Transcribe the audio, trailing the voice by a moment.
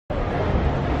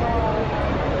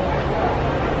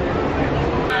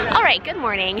Alright, good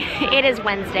morning. It is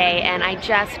Wednesday and I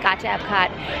just got to Epcot.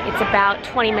 It's about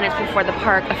 20 minutes before the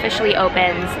park officially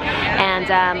opens, and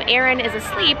Aaron is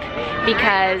asleep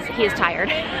because he is tired.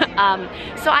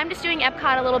 So I'm just doing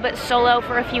Epcot a little bit solo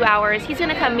for a few hours. He's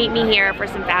gonna come meet me here for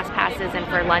some fast passes and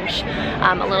for lunch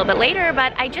a little bit later,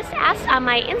 but I just asked on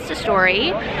my Insta story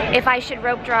if I should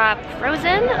rope drop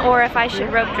Frozen or if I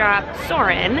should rope drop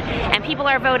Soarin', and people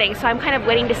are voting, so I'm kind of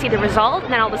waiting to see the result,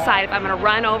 and then I'll decide if I'm gonna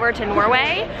run over to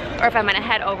Norway or if I'm gonna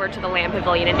head over to the Land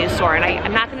Pavilion and do Soarin'.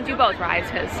 I'm not gonna do both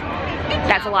rides because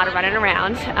that's a lot of running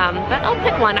around, but I'll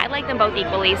pick one. I like them both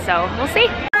equally, so we'll see.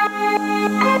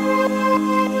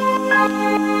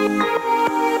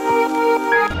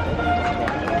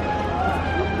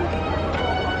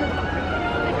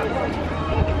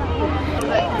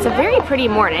 It's a very pretty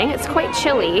morning. It's quite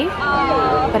chilly,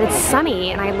 but it's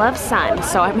sunny and I love sun,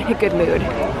 so I'm in a good mood.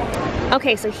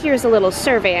 Okay, so here's a little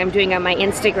survey I'm doing on my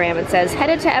Instagram. It says,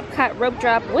 headed to Epcot rope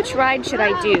drop, which ride should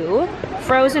I do?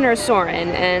 Frozen or Soarin'?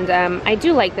 And I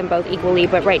do like them both equally,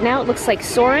 but right now it looks like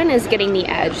Soarin' is getting the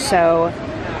edge, so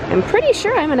I'm pretty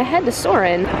sure I'm gonna head to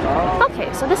Soarin'.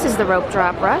 Okay, so this is the rope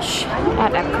drop rush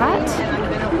at Epcot.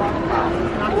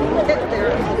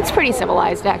 It's pretty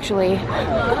civilized, actually.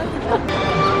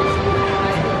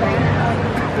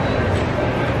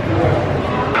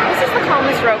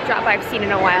 Calmest rope drop I've seen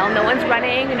in a while. No one's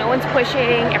running, no one's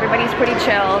pushing, everybody's pretty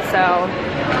chill, so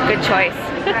good choice.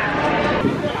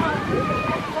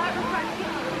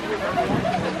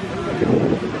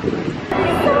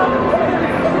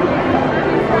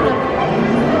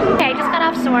 Okay, I just got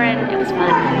off Soarin'. It was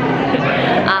fun.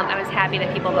 I was happy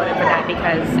that people voted for that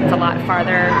because it's a lot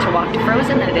farther to walk to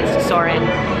Frozen than it is to Soarin'.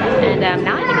 And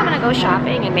now I think I'm gonna go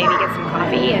shopping and maybe get some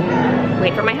coffee and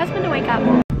wait for my husband to wake up.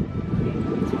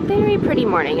 Very pretty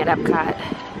morning at Epcot.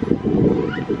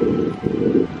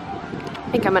 I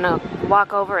think I'm gonna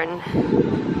walk over and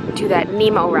do that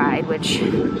Nemo ride, which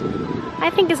I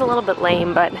think is a little bit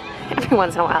lame, but every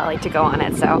once in a while I like to go on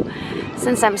it. So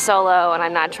since I'm solo and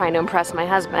I'm not trying to impress my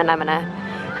husband, I'm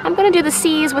gonna do the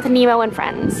seas with Nemo and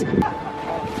friends.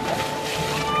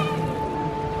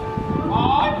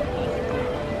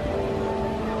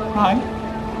 Hi.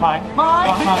 Hi. Hi.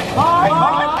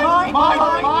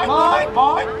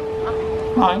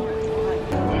 Hi.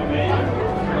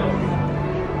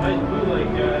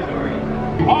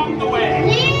 On the way.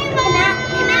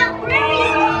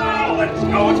 Let's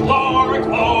go explore,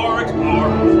 explore, explore.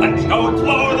 Let's go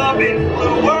explore the big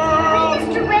blue world.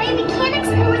 Mr. Ray, we can't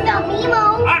explore without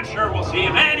Nemo. I'm sure we'll see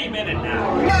him any minute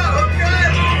now.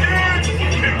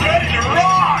 Get ready to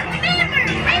rock. Remember,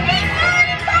 I made fun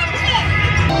and budget.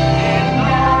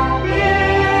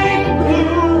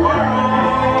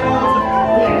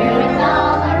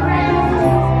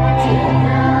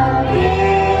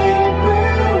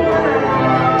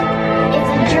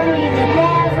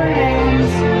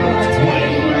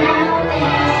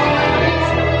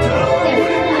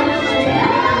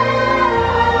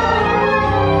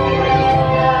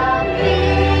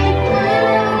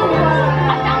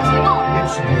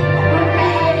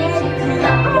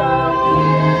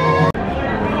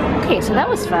 So that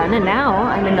was fun, and now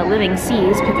I'm in the Living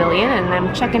Seas Pavilion and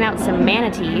I'm checking out some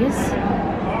manatees.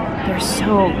 They're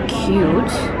so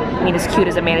cute. I mean, as cute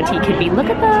as a manatee could be. Look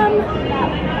at them!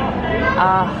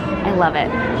 I love it.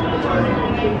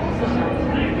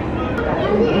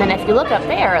 And then if you look up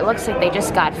there, it looks like they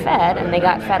just got fed, and they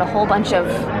got fed a whole bunch of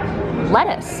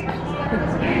lettuce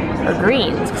or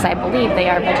greens, because I believe they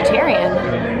are vegetarian.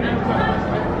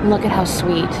 Look at how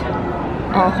sweet.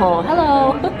 Oh,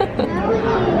 hello!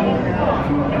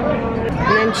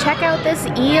 And then check out this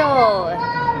eel!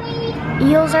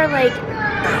 Eels are like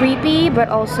creepy but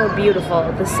also beautiful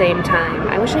at the same time.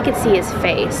 I wish I could see his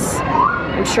face.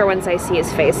 I'm sure once I see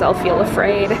his face I'll feel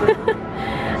afraid.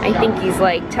 I think he's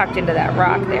like tucked into that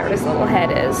rock there, his little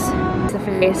head is. The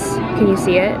face, can you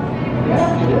see it?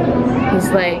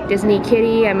 He's like,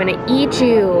 DisneyKittee, I'm gonna eat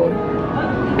you.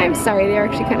 I'm sorry, they're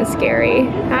actually kind of scary.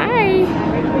 Hi!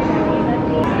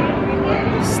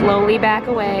 Slowly back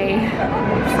away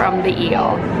from the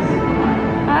eel.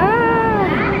 Ah!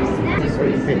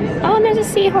 Oh, and there's a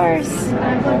seahorse.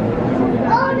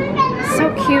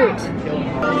 So cute.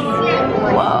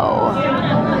 Whoa.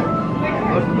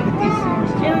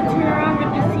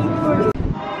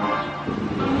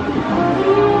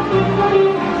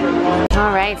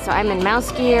 Alright, so I'm in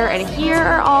Mouse Gear, and here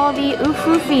are all the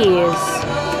Oofoofies.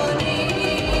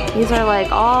 These are like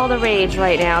all the rage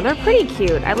right now. They're pretty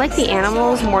cute. I like the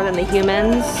animals more than the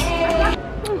humans.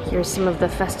 Here's some of the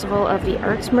Festival of the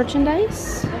Arts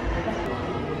merchandise.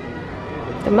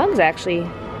 The mug's actually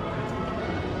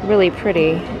really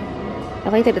pretty. I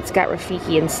like that it's got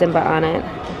Rafiki and Simba on it.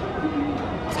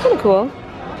 It's kind of cool.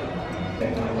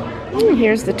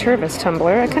 Here's the Tervis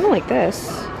tumbler. I kind of like this.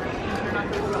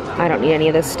 I don't need any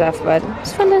of this stuff, but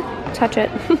it's fun to touch it.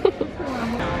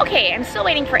 Okay, I'm still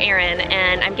waiting for Aaron,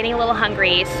 and I'm getting a little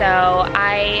hungry, so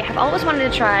I have always wanted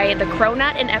to try the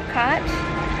cronut in Epcot.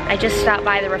 I just stopped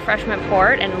by the refreshment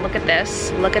port, and look at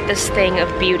this. Look at this thing of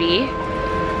beauty.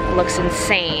 It looks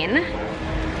insane.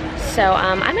 So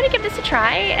I'm gonna give this a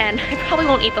try, and I probably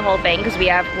won't eat the whole thing because we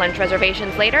have lunch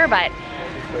reservations later, but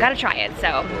gotta try it.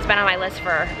 So it's been on my list for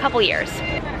a couple years.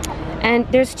 And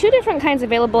there's two different kinds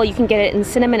available. You can get it in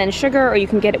cinnamon and sugar, or you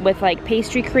can get it with like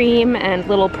pastry cream and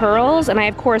little pearls. And I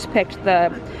of course picked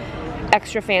the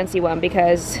extra fancy one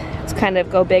because it's kind of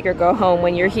go big or go home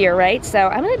when you're here, right? So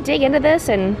I'm gonna dig into this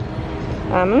and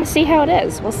I'm gonna see how it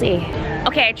is. We'll see.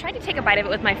 Okay, I tried to take a bite of it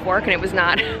with my fork and it was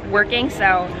not working,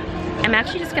 so I'm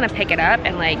actually just gonna pick it up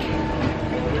and like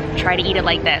try to eat it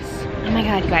like this. Oh my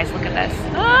God, you guys, look at this.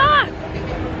 Ah!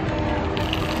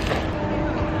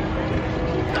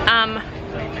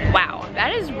 Wow,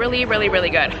 that is really, really, really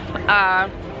good.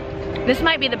 This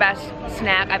might be the best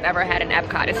snack I've ever had in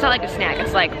Epcot. It's not like a snack,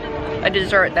 it's like a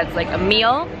dessert that's like a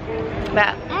meal.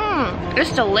 But,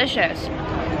 it's delicious.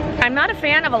 I'm not a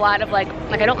fan of a lot of like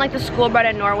I don't like the school bread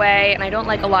in Norway, and I don't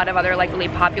like a lot of other like really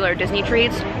popular Disney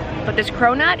treats, but this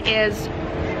cronut is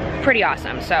pretty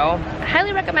awesome. So I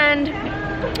highly recommend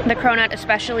the cronut,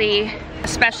 especially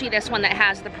this one that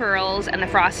has the pearls and the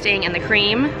frosting and the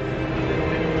cream.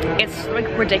 It's like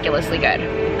ridiculously good.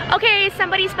 Okay,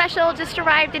 somebody special just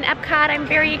arrived in Epcot. I'm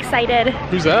very excited.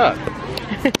 Who's that?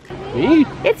 Me?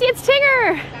 It's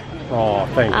Tigger. Oh,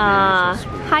 thank you.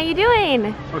 How you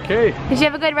doing? Okay. Did you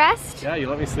have a good rest? Yeah, you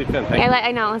let me sleep in. Thank you.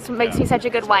 I know, it makes me such a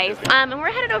good wife. And we're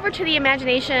headed over to the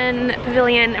Imagination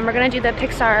Pavilion, and we're gonna do the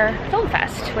Pixar Film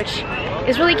Fest, which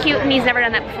is really cute, and he's never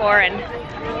done that before,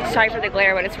 and sorry for the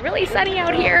glare, but it's really sunny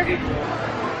out here.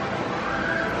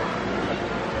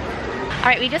 All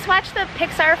right, we just watched the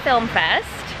Pixar Film Fest.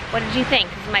 What did you think?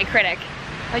 This is my critic.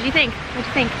 What did you think? What did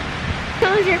you think?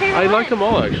 What was your favorite one? I liked them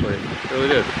all, actually. I really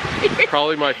did.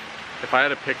 Probably if I had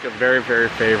to pick a very, very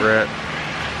favorite,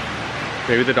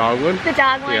 maybe the dog one. The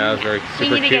dog one? Yeah, it was very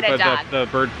super we need cute. to get a dog. The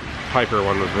bird piper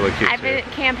one was really cute. I've been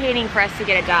campaigning for us to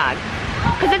get a dog.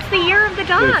 Because it's the year of the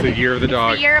dog. It's the year of the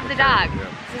dog. It's the year of the dog. Yeah.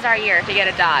 This is our year to get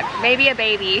a dog. Maybe a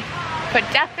baby, but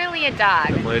definitely a dog.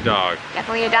 Definitely a dog.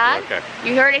 Definitely a dog? Okay.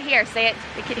 You heard it here. Say it.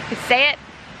 Say it.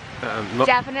 No.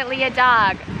 Definitely a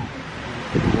dog.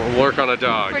 We'll work on a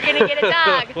dog. We're gonna get a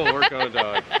dog. We'll work on a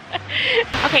dog.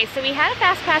 Okay, so we had a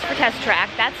fast pass for Test Track.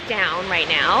 That's down right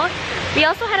now. We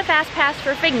also had a fast pass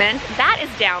for Figment. That is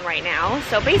down right now.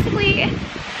 So basically,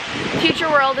 Future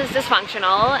World is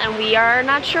dysfunctional, and we are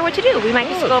not sure what to do. We might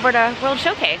just go over to World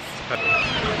Showcase.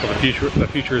 Well, the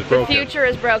future is broken. The future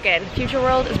is broken. Future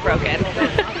World is broken.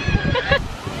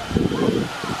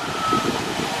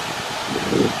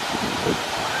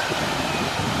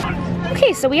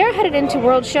 Okay, so we are headed into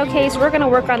World Showcase. We're gonna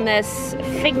work on this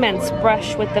Figment's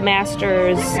brush with the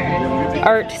Masters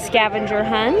art scavenger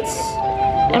hunt.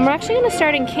 And we're actually gonna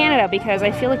start in Canada because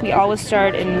I feel like we always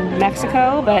start in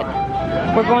Mexico, but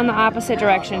we're going the opposite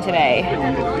direction today.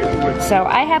 So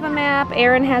I have a map,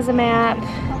 Aaron has a map,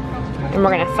 and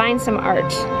we're gonna find some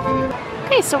art.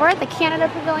 Okay, so we're at the Canada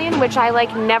Pavilion, which I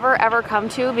like never ever come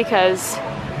to because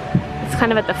it's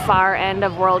kind of at the far end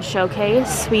of World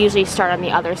Showcase. We usually start on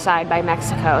the other side by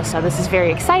Mexico, so this is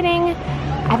very exciting.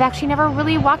 I've actually never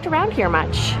really walked around here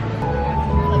much.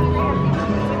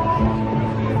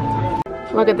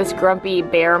 Look at this grumpy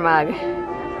bear mug.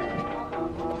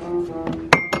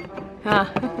 Huh,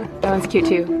 that one's cute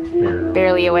too.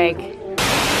 Barely awake.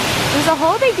 There's a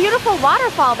whole big beautiful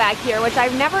waterfall back here, which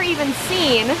I've never even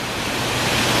seen.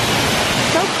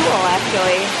 So cool,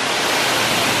 actually.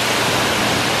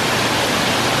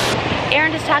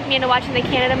 Aaron just talked me into watching the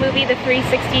Canada movie, the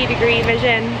 360-degree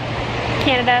vision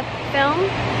Canada film.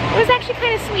 It was actually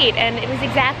kind of sweet, and it was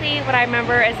exactly what I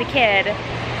remember as a kid.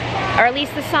 Or at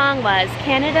least the song was,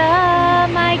 Canada,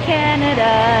 my Canada,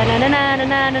 na na na na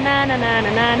na na na na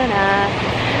na na na.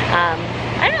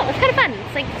 I don't know, it's kind of fun.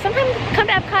 It's like, sometimes come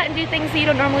to Epcot and do things that you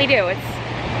don't normally do.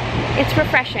 It's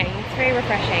refreshing. It's very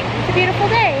refreshing. It's a beautiful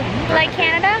day. You like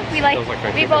Canada?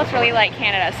 We both really like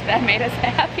Canada, so that made us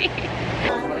happy.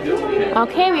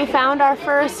 Okay, we found our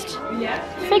first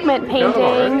Figment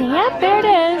painting. Yep, there it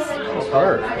is.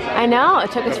 I know,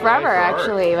 it took us forever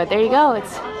actually, but there you go.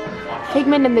 It's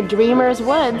Figment in the Dreamer's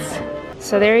Woods.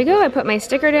 So there you go, I put my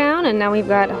sticker down and now we've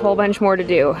got a whole bunch more to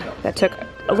do. That took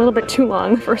a little bit too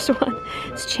long, the first one.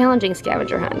 It's a challenging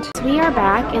scavenger hunt. So we are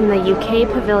back in the UK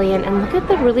pavilion, and look at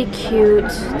the really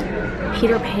cute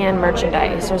Peter Pan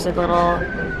merchandise. There's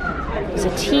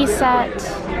a tea set.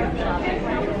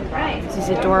 These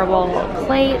adorable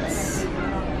plates,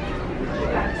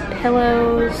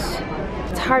 pillows.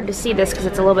 It's hard to see this because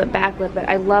it's a little bit backlit, but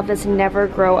I love this Never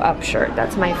Grow Up shirt.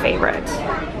 That's my favorite.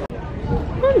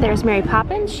 And there's Mary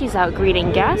Poppins. She's out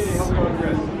greeting guests.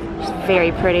 She's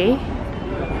very pretty.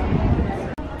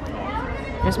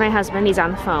 There's my husband. He's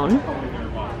on the phone.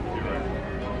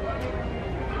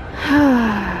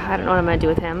 I don't know what I'm gonna do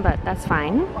with him, but that's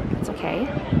fine. It's okay.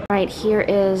 All right, here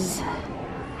is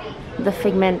the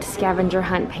Figment scavenger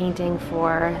hunt painting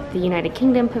for the United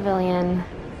Kingdom Pavilion.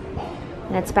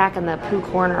 And it's back in the Pooh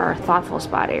Corner thoughtful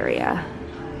spot area.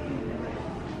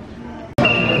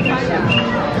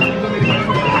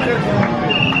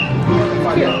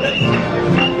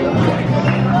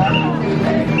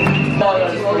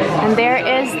 And there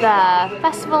is the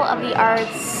Festival of the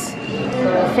Arts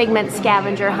Figment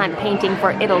scavenger hunt painting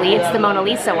for Italy. It's the Mona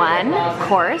Lisa one, of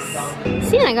course.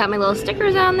 See, I got my little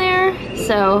stickers on there.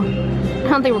 So I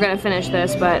don't think we're gonna finish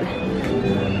this, but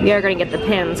we are gonna get the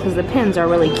pins because the pins are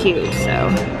really cute, so.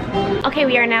 Okay,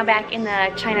 we are now back in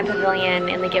the China Pavilion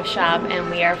in the gift shop, and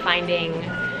we are finding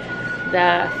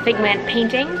the Figment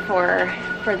painting for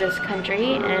this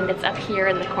country, and it's up here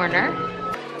in the corner.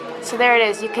 So there it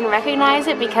is. You can recognize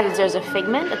it because there's a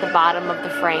Figment at the bottom of the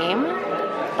frame,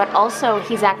 but also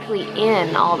he's actually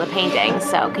in all the paintings.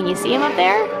 So can you see him up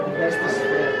there?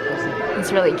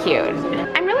 It's really cute.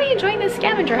 I'm really enjoying this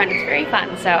scavenger hunt. It's very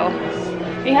fun. So,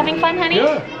 are you having fun, honey?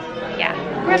 Yeah. Yeah,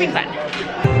 we're having fun.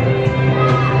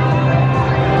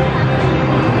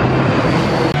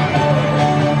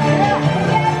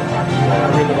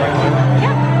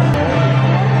 Yep.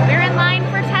 We're in line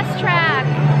for Test Track.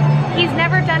 He's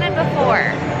never done it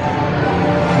before.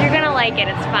 You're gonna like it.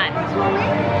 It's fun.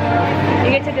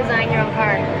 You get to design your own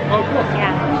car. Oh, cool.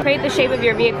 Yeah. Create the shape of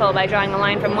your vehicle by drawing a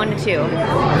line from 1 to 2.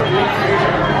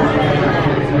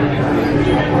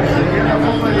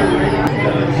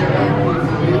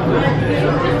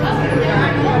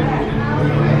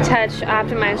 Touch,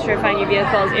 optimize to refine your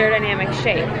vehicle's aerodynamic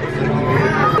shape.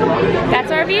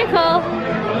 That's our vehicle.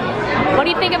 What do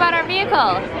you think about our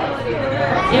vehicle?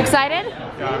 You excited?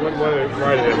 Yeah, I wouldn't want to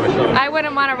ride it myself. I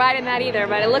wouldn't want to ride in that either,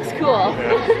 but it looks cool.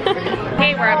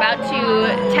 Okay, we're about to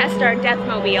test our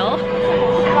Deathmobile.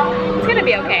 It's gonna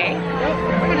be okay.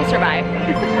 We're gonna survive.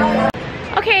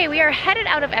 Okay, we are headed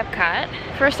out of Epcot.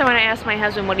 First, I want to ask my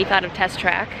husband what he thought of Test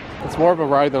Track. It's more of a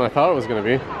ride than I thought it was going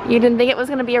to be. You didn't think it was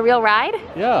going to be a real ride?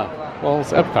 Yeah, well,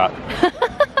 it's Epcot.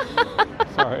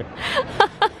 Sorry.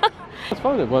 It's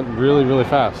fun. It went really, really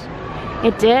fast.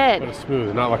 It did. But it's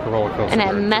smooth, not like a roller coaster. And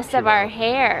it messed up our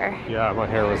hair. Yeah, my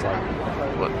hair was like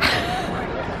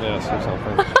this or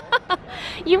something.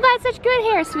 You've got such good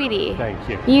hair, sweetie. Thank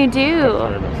you. You do.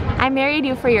 That's very nice. I married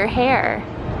you for your hair.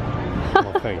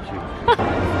 Well, thank you.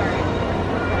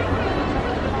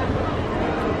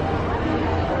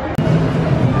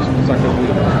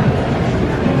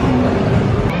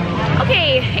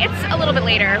 Okay, it's a little bit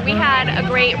later. We had a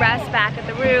great rest back at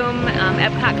the room.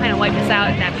 Epcot kind of wiped us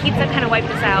out. That pizza kind of wiped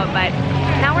us out, but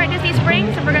now we're at Disney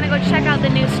Springs and we're gonna go check out the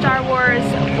new Star Wars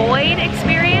Void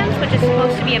experience, which is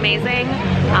supposed to be amazing.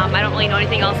 I don't really know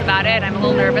anything else about it. I'm a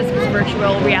little nervous because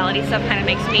virtual reality stuff kind of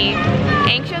makes me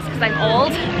anxious because I'm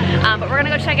old. But we're gonna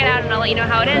go check it out and I'll let you know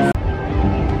how it is.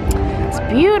 It's a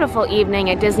beautiful evening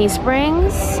at Disney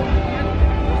Springs.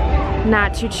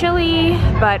 Not too chilly,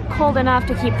 but cold enough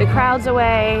to keep the crowds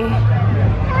away.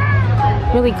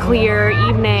 Really clear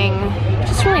evening,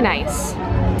 just really nice.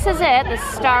 This is it, the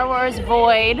Star Wars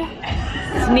Void.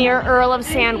 It's near Earl of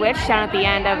Sandwich, down at the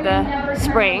end of the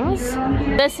Springs.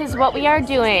 This is what we are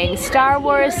doing, Star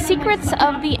Wars Secrets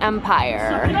of the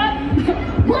Empire.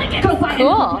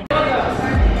 Cool.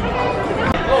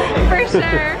 For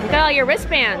sure. Got all your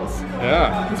wristbands.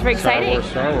 Yeah. It's very exciting.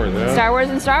 Star Wars, yeah. Star Wars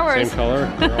and Star Wars. Same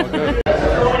color, they're all good.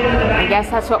 I guess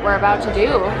that's what we're about to do.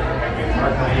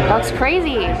 That looks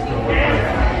crazy.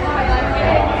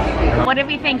 What did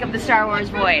we think of the Star Wars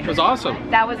Void? It was awesome.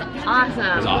 That was awesome.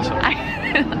 It was awesome.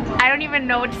 I don't even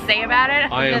know what to say about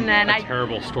it. I am a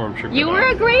terrible stormtrooper. You were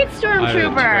a great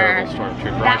stormtrooper. I am a terrible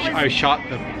stormtrooper. I shot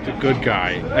the good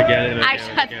guy again and again. I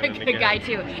shot the good guy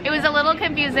too. It was a little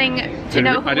confusing to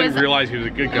know I didn't realize he was a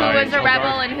good guy. Who was a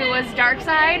rebel and who was dark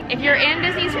side. If you're in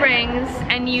Disney Springs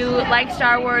and you like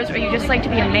Star Wars or you just like to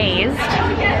be amazed,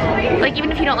 like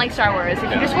even if you don't like Star Wars,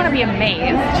 if you just want to be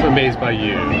amazed. I'm amazed by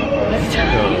you.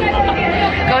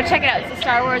 Go check it out. It's the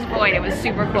Star Wars Void. It was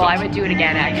super cool. I would do it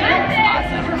again actually.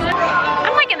 It was awesome.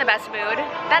 I'm like in the best mood.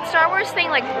 That Star Wars thing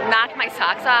like knocked my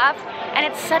socks off, and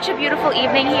it's such a beautiful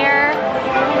evening here.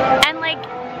 And like,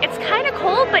 it's kind of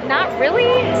cold, but not really.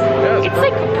 It's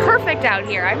like perfect out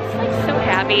here. I'm just like so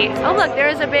happy. Oh look,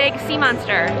 there's a big sea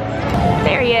monster.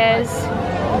 There he is.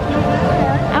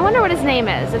 I wonder what his name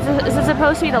is. Is it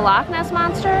supposed to be the Loch Ness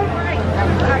Monster?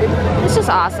 It's just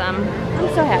awesome. I'm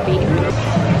so happy.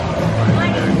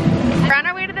 We're on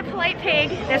our way to the Polite Pig.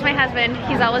 There's my husband.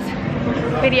 He's always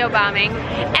video bombing.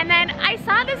 And then I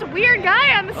saw this weird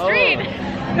guy on the street.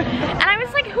 And I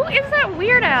was like, who is that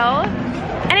weirdo?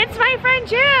 And it's my friend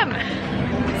Jim.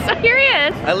 So here he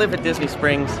is. I live at Disney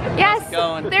Springs. Yes, How's it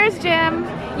going? there's Jim.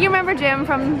 You remember Jim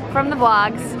from the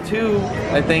vlogs.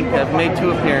 I think I've made 2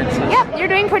 appearances. Yep, you're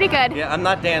doing pretty good. Yeah, I'm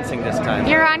not dancing this time.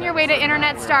 You're on your way to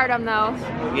internet stardom though.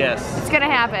 Yes. It's gonna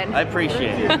happen. I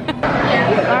appreciate it.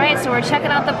 Alright, so we're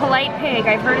checking out the Polite Pig.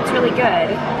 I've heard it's really good.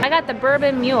 I got the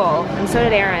bourbon mule, and so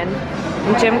did Aaron.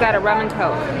 And Jim got a rum and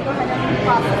coke.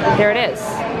 There it is.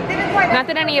 Not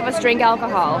that any of us drink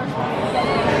alcohol.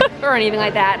 Or anything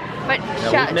like that. But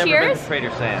We've never cheers. been to Trader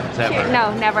Sam's, ever.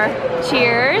 No, never.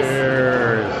 Cheers.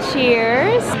 Cheers.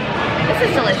 Cheers. This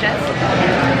is delicious.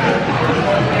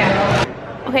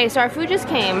 Okay, so our food just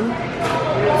came.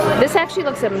 This actually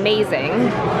looks amazing.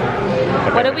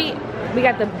 What do we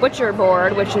got the butcher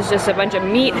board, which is just a bunch of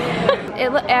meat.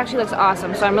 It actually looks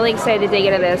awesome, so I'm really excited to dig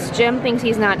into this. Jim thinks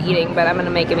he's not eating, but I'm gonna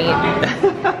make him eat.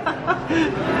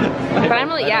 But I'm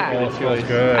really, yeah. It feels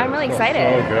good. I'm really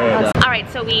excited. So good. All right,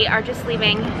 so we are just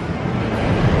leaving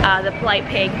the Polite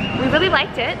Pig. We really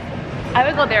liked it. I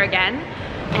would go there again.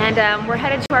 And we're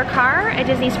headed to our car at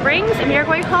Disney Springs, and we are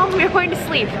going home. We are going to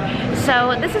sleep.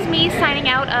 So this is me signing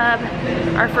out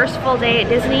of our first full day at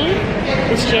Disney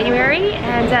this January.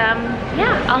 And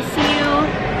yeah, I'll see you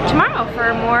tomorrow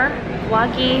for more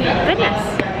vloggy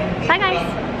goodness. Bye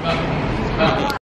guys.